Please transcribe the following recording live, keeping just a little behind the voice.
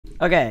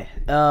Okay,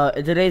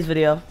 in today's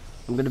video,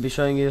 I'm gonna be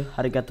showing you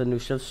how to get the new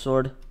shift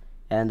sword,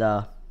 and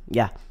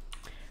yeah.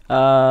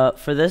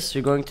 For this,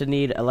 you're going to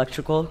need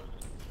electrical,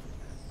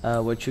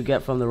 which you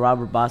get from the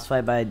robber boss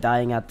fight by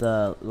dying at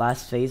the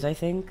last phase, I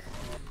think.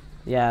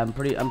 Yeah, I'm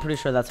pretty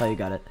sure that's how you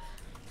got it.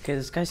 Okay,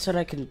 this guy said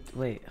I can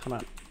wait. Hold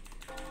on.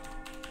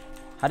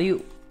 How do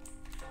you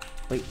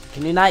wait?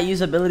 Can you not use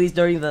abilities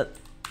during the?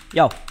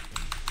 Yo.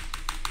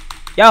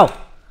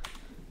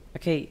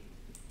 Okay,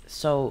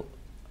 so.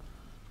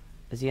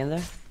 Is he in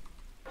there?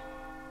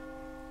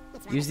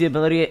 Use the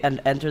ability and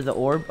enter the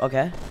orb.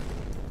 Okay.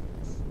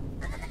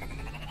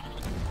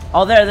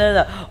 Oh,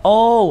 there.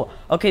 Oh,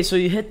 okay. So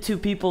you hit two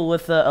people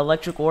with the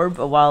electric orb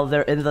while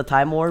they're in the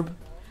time orb,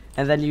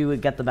 and then you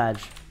would get the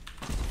badge.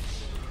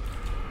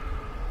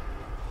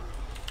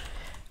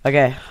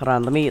 Okay, hold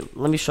on. Let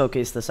me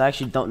showcase this. I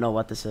actually don't know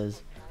what this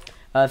is.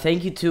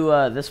 Thank you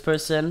to this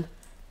person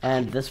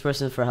and this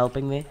person for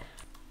helping me.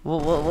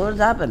 What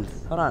happened?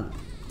 Hold on.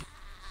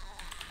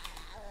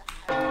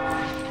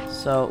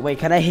 So, wait,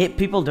 can I hit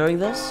people during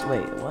this?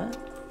 Wait, what?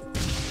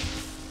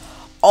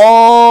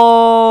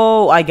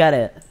 Oh, I got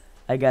it.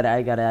 I got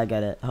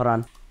it. Hold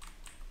on.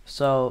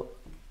 So,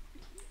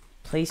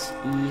 place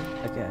E,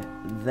 okay,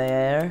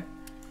 there,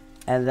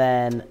 and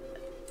then,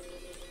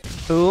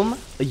 boom,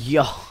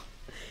 yo.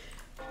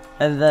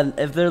 And then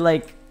if they're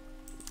like,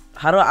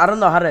 I don't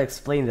know how to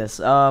explain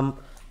this.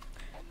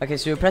 Okay,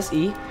 so you press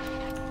E,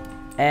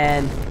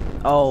 and,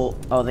 oh,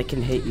 they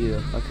can hit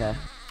you, okay.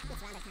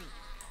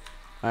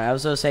 Alright, I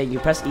was also saying you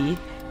press E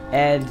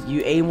and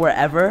you aim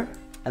wherever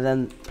and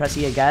then press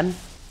E again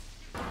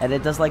and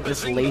it does like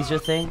this laser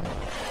thing.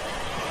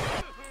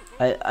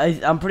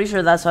 I'm pretty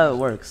sure that's how it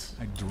works.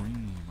 I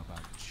dream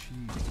about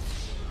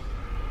cheese.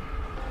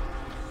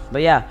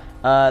 But yeah,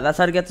 that's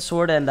how to get the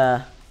sword,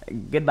 and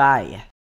goodbye.